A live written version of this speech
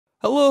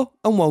Hello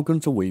and welcome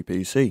to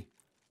WePC.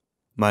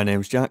 My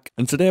name's Jack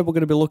and today we're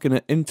going to be looking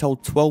at Intel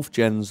 12th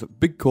Gen's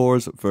big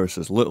cores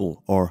versus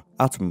little or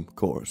atom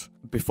cores.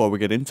 Before we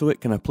get into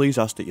it, can I please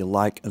ask that you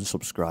like and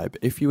subscribe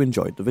if you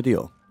enjoyed the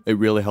video. It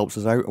really helps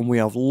us out and we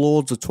have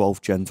loads of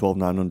 12th Gen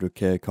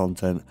 12900K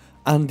content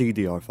and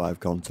DDR5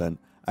 content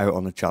out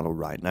on the channel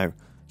right now,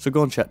 so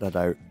go and check that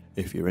out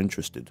if you're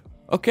interested.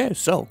 Okay,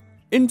 so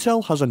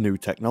Intel has a new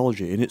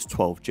technology in its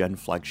 12th Gen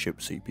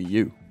flagship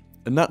CPU.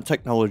 And that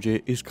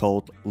technology is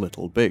called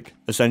LITTLE.big.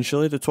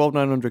 Essentially, the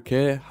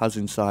 12900K has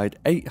inside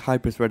 8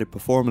 hyper-threaded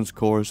performance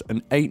cores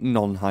and 8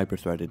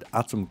 non-hyper-threaded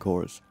atom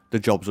cores, the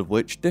jobs of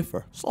which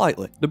differ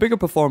slightly. The bigger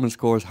performance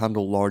cores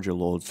handle larger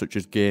loads such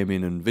as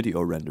gaming and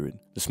video rendering.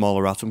 The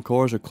smaller atom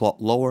cores are clocked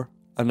lower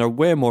and are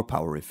way more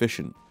power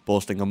efficient,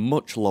 boasting a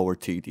much lower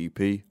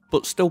TDP,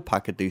 but still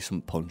pack a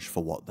decent punch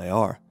for what they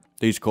are.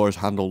 These cores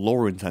handle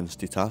lower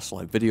intensity tasks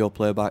like video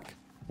playback,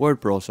 word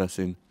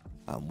processing,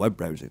 and web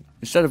browsing.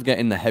 Instead of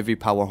getting the heavy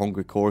power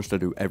hungry cores to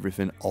do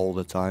everything all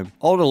the time,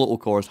 all the little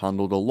cores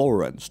handle the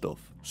lower end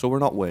stuff, so we're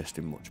not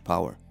wasting much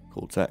power.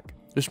 Cool tech.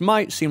 This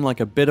might seem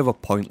like a bit of a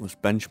pointless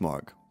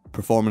benchmark.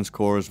 Performance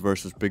cores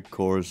versus big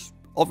cores.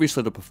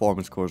 Obviously the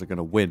performance cores are going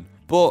to win,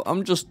 but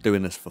I'm just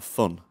doing this for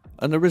fun,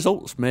 and the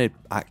results may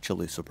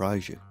actually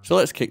surprise you. So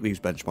let's kick these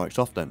benchmarks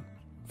off then.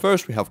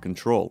 First we have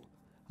control,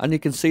 and you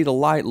can see the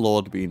light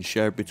load being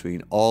shared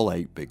between all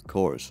 8 big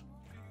cores.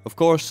 Of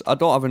course, I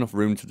don't have enough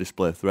room to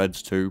display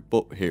threads too,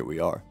 but here we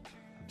are.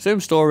 Same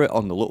story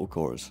on the little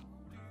cores,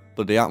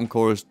 but the atom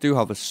cores do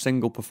have a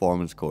single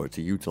performance core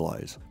to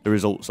utilise. The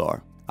results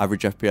are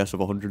average FPS of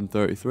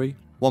 133,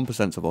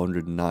 1% of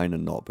 109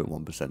 and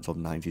 0.1% of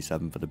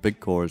 97 for the big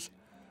cores,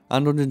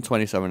 and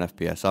 127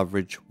 FPS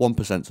average,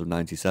 1% of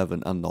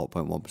 97 and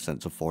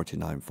 0.1% of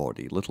 49 for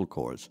the little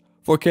cores.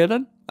 4K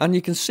then, and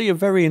you can see a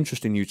very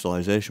interesting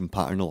utilisation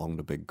pattern along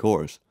the big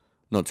cores.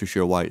 Not too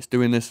sure why it's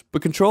doing this,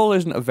 but Control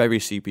isn't a very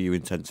CPU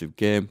intensive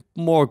game,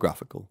 more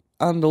graphical,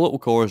 and the little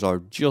cores are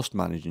just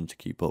managing to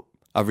keep up.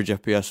 Average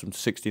FPS of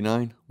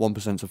 69,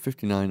 1% of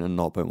 59 and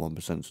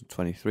 0.1% of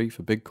 23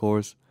 for big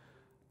cores,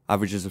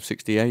 averages of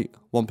 68,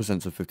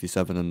 1% of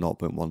 57 and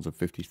 0.1 of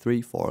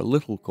 53 for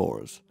little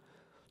cores.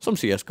 Some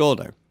CSGO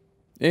now.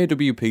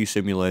 AWP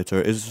Simulator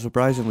is a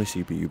surprisingly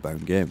CPU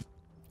bound game,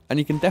 and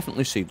you can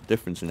definitely see the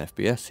difference in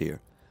FPS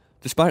here.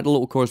 Despite the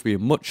little cores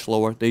being much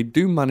slower, they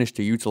do manage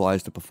to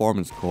utilise the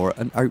performance core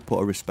and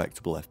output a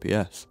respectable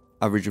FPS.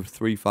 Average of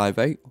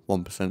 358,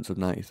 1% of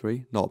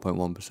 93,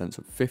 0.1%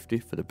 of 50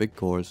 for the big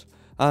cores,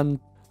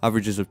 and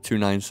averages of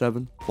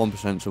 297,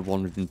 1% of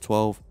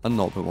 112 and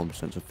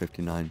 0.1% of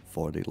 59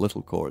 for the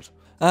little cores.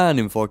 And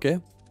in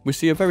 4K, we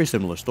see a very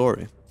similar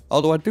story,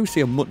 although I do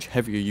see a much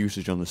heavier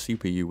usage on the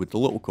CPU with the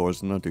little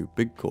cores than I do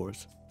big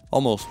cores.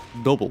 Almost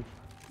double.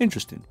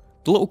 Interesting.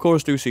 The little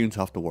cores do seem to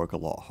have to work a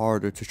lot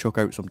harder to chuck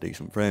out some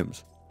decent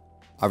frames.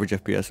 Average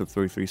FPS of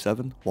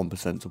 337,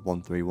 1% of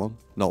 131,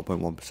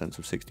 0.1%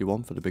 of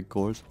 61 for the big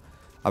cores,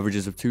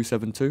 averages of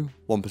 272,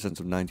 1%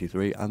 of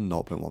 93 and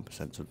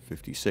 0.1% of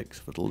 56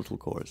 for the little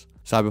cores.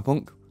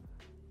 Cyberpunk.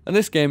 And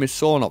this game is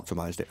so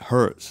unoptimised it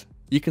hurts.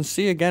 You can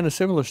see again a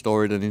similar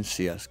story than in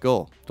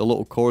CSGO. The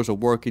little cores are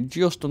working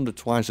just under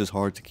twice as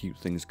hard to keep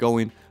things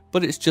going,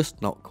 but it's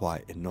just not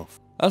quite enough.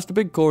 As the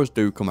big cores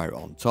do come out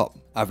on top,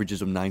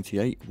 averages of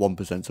 98,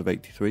 1% of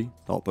 83,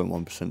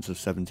 0.1% of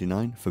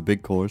 79 for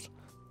big cores,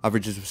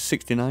 averages of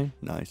 69,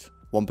 nice,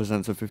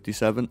 1% of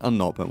 57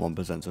 and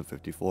 0.1% of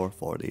 54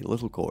 for the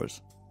little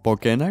cores.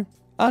 4K now,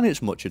 and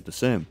it's much of the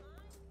same.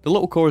 The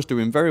little cores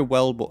doing very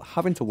well but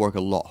having to work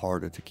a lot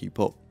harder to keep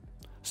up.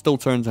 Still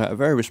turns out a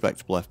very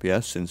respectable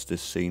FPS since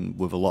this scene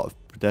with a lot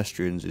of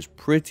pedestrians is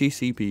pretty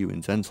CPU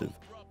intensive.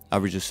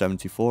 Average is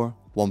 74,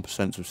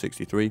 1% of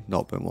 63,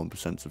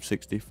 0.1% of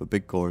 60 for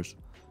big cores,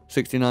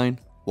 69,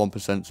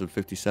 1% of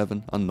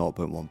 57 and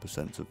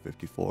 0.1% of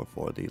 54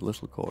 for the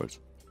little cores.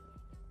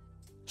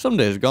 Some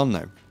days gone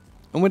now,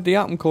 and with the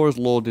atom cores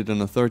loaded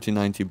and a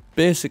 3090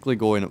 basically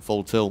going at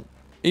full tilt,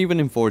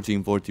 even in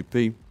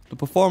 1440p, the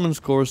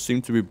performance cores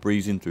seem to be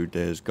breezing through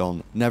days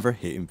gone, never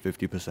hitting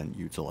 50%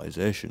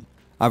 utilisation.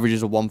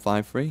 Averages of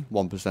 153,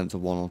 1%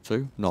 of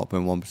 102,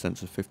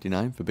 0.1% of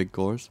 59 for big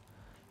cores,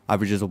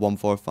 averages of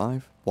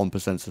 145,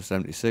 1% of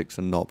 76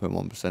 and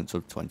 0.1%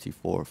 of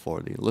 24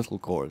 for the little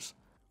cores.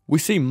 We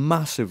see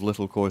massive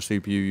little core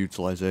CPU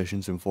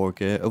utilizations in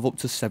 4K of up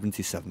to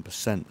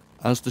 77%,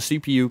 as the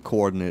CPU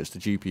coordinates the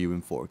GPU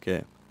in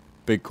 4K.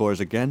 Big cores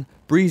again,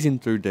 breezing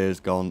through days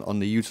gone on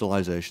the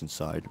utilization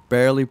side,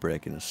 barely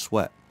breaking a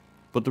sweat.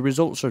 But the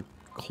results are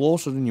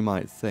closer than you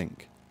might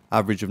think.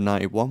 Average of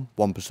 91,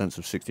 1%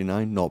 of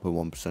 69,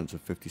 0.1%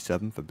 of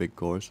 57 for big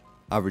cores.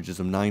 Averages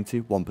of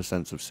 90,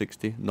 1% of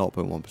 60,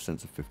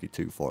 0.1% of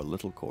 52 for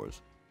little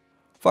cores.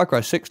 Far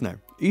Cry 6 now,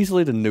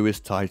 easily the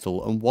newest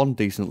title and one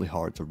decently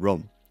hard to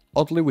run.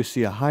 Oddly, we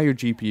see a higher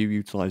GPU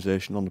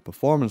utilization on the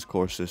performance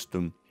core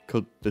system.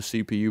 Could the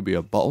CPU be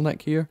a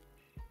bottleneck here?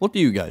 What do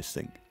you guys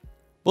think?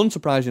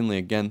 Unsurprisingly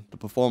again, the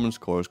performance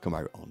cores come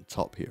out on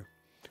top here.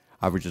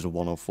 Averages of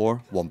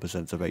 104,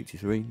 1% of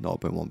 83,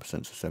 0.1%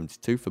 of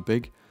 72 for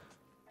big,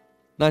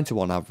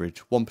 91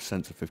 average,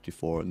 1% of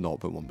 54,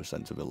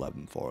 0.1% of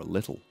 11 for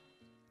Little.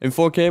 In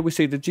 4K we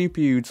see the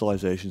GPU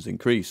utilizations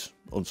increase,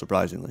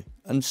 unsurprisingly,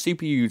 and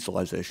CPU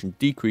utilization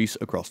decrease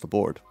across the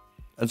board.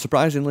 And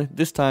surprisingly,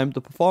 this time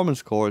the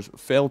performance cores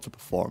fail to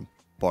perform,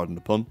 pardon the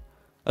pun,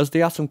 as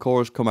the Atom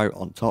cores come out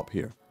on top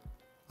here.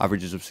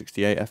 Averages of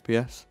 68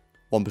 FPS,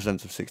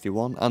 1% of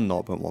 61 and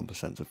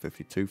 0.1% of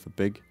 52 for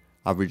Big,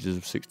 averages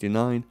of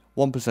 69,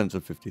 1%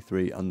 of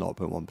 53 and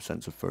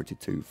 0.1% of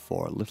 32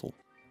 for Little.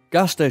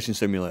 Gas Station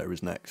Simulator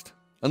is next,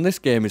 and this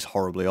game is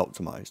horribly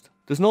optimised.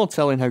 There's no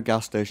telling how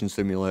Gas Station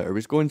Simulator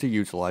is going to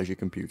utilise your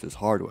computer's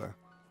hardware,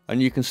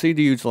 and you can see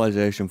the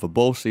utilisation for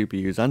both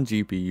CPUs and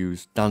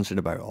GPUs dancing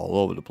about all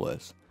over the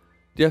place.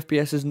 The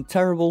FPS isn't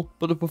terrible,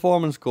 but the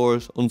performance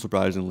cores,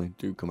 unsurprisingly,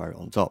 do come out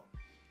on top.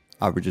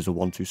 Averages of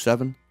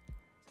 127,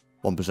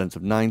 1%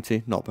 of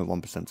 90,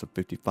 0.1% of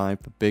 55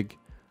 for Big,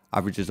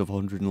 averages of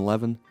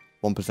 111,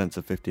 1%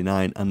 of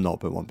 59 and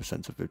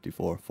 0.1% of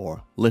 54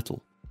 for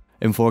Little.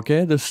 In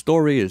 4K, the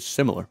story is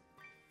similar.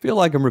 Feel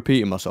like I'm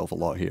repeating myself a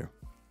lot here.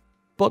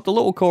 But the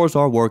Little cores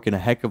are working a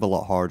heck of a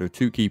lot harder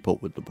to keep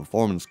up with the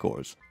performance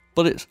cores,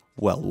 but it's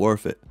well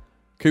worth it.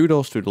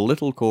 Kudos to the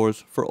Little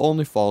cores for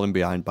only falling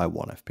behind by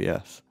 1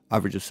 FPS.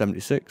 Average of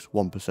 76,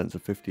 1%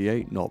 of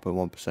 58,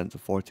 0.1%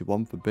 of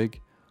 41 for Big,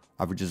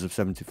 averages of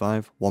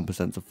 75,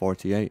 1% of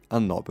 48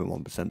 and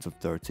 0.1% of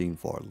 13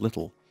 for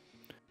Little.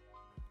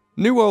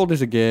 New World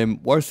is a game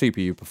where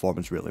CPU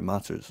performance really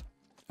matters,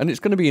 and it's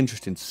going to be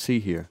interesting to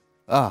see here.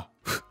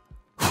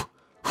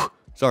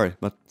 Sorry,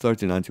 my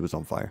 3090 was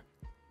on fire.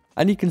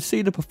 And you can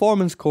see the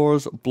performance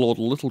cores blow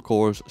the Little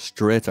cores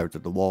straight out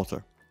of the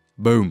water.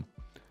 Boom.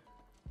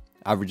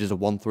 Averages of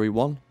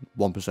 131,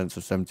 1%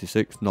 of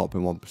 76,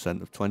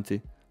 0.1% of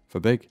 20 for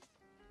Big.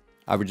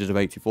 Averages of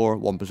 84,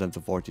 1%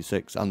 of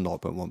 46 and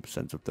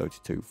 0.1% of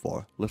 32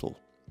 for Little.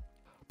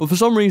 But for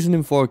some reason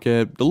in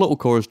 4K, the Little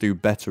cores do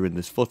better in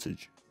this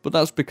footage. But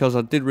that's because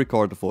I did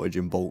record the footage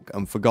in bulk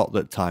and forgot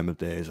that time of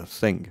day is a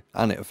thing,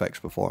 and it affects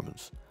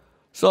performance.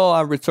 So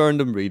I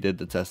returned and redid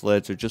the test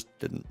later, just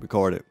didn't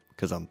record it,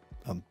 because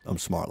I'm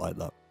smart like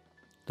that.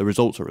 The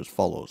results are as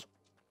follows.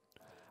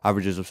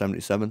 Averages of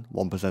 77,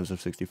 1%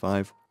 of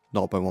 65,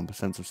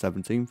 0.1% of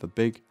 17 for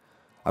Big,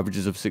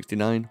 averages of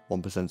 69,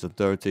 1% of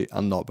 30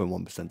 and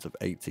 0.1% of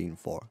 18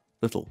 for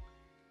Little.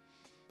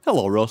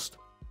 Hello Rust,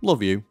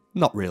 love you,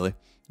 not really.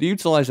 The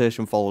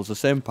utilisation follows the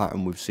same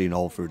pattern we've seen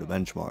all through the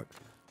benchmark.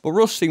 But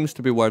Rust seems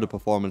to be where the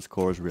performance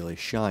cores really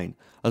shine,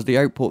 as they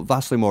output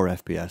vastly more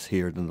FPS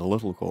here than the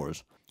Little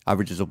cores.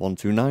 Averages of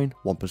 129,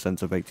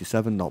 1% of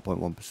 87,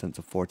 0.1%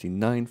 of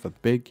 49 for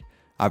Big,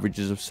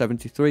 averages of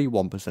 73,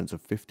 1%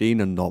 of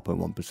 15 and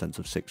 0.1%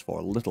 of 6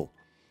 for Little.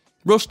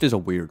 Rust is a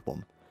weird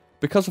one.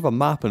 Because of a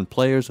map and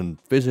players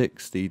and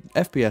physics, the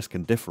FPS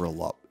can differ a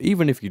lot,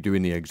 even if you're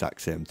doing the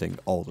exact same thing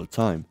all the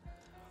time.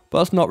 But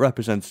that's not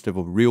representative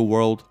of real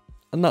world,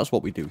 and that's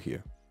what we do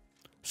here.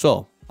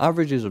 So,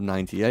 averages of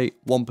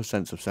 98,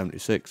 1% of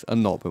 76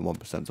 and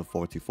 0.1% of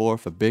 44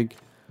 for Big,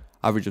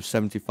 average of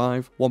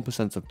 75,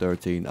 1% of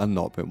 13 and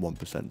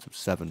 0.1% of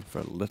 7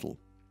 for Little.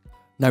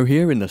 Now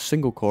here in the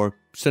single core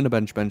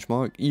Cinebench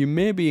benchmark, you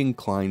may be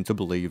inclined to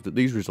believe that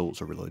these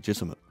results are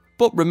illegitimate.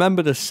 But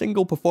remember the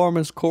single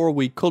performance core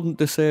we couldn't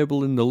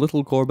disable in the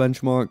Little core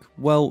benchmark?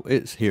 Well,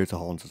 it's here to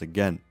haunt us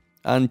again,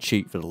 and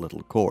cheat for the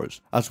Little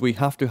cores, as we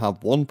have to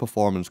have one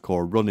performance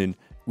core running,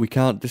 we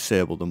can't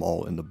disable them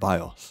all in the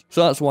BIOS.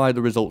 So that's why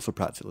the results are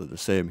practically the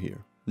same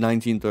here.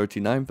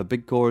 1939 for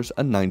Big cores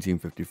and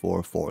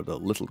 1954 for the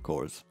Little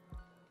cores.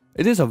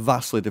 It is a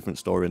vastly different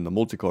story in the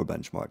multi-core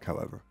benchmark,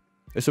 however.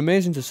 It's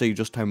amazing to see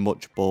just how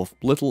much both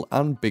Little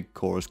and Big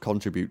cores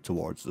contribute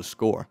towards the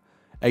score.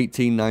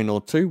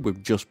 18902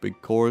 with just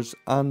Big cores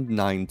and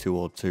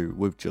 9202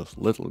 with just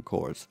Little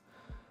cores.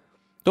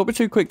 Don't be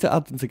too quick to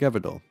add them together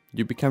though,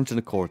 you'd be counting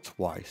a core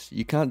twice,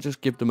 you can't just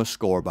give them a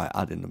score by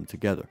adding them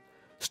together.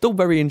 Still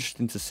very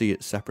interesting to see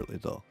it separately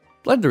though.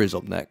 Blender is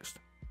up next.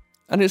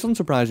 And it's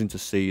unsurprising to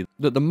see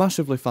that the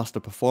massively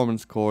faster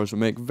performance cores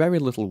make very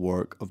little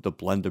work of the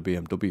Blender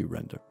BMW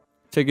render,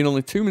 taking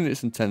only 2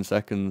 minutes and 10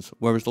 seconds,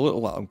 whereas the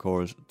Little Atom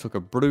cores took a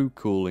brew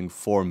cooling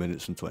 4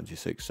 minutes and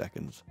 26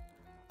 seconds.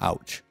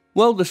 Ouch.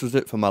 Well, this was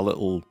it for my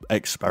little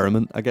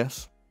experiment, I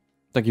guess.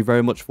 Thank you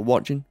very much for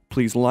watching.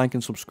 Please like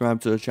and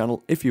subscribe to the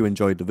channel if you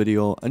enjoyed the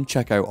video, and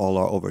check out all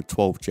our other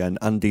 12th gen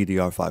and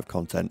DDR5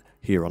 content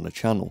here on the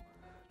channel.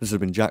 This has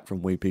been Jack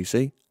from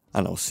WePC,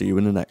 and I'll see you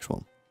in the next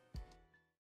one.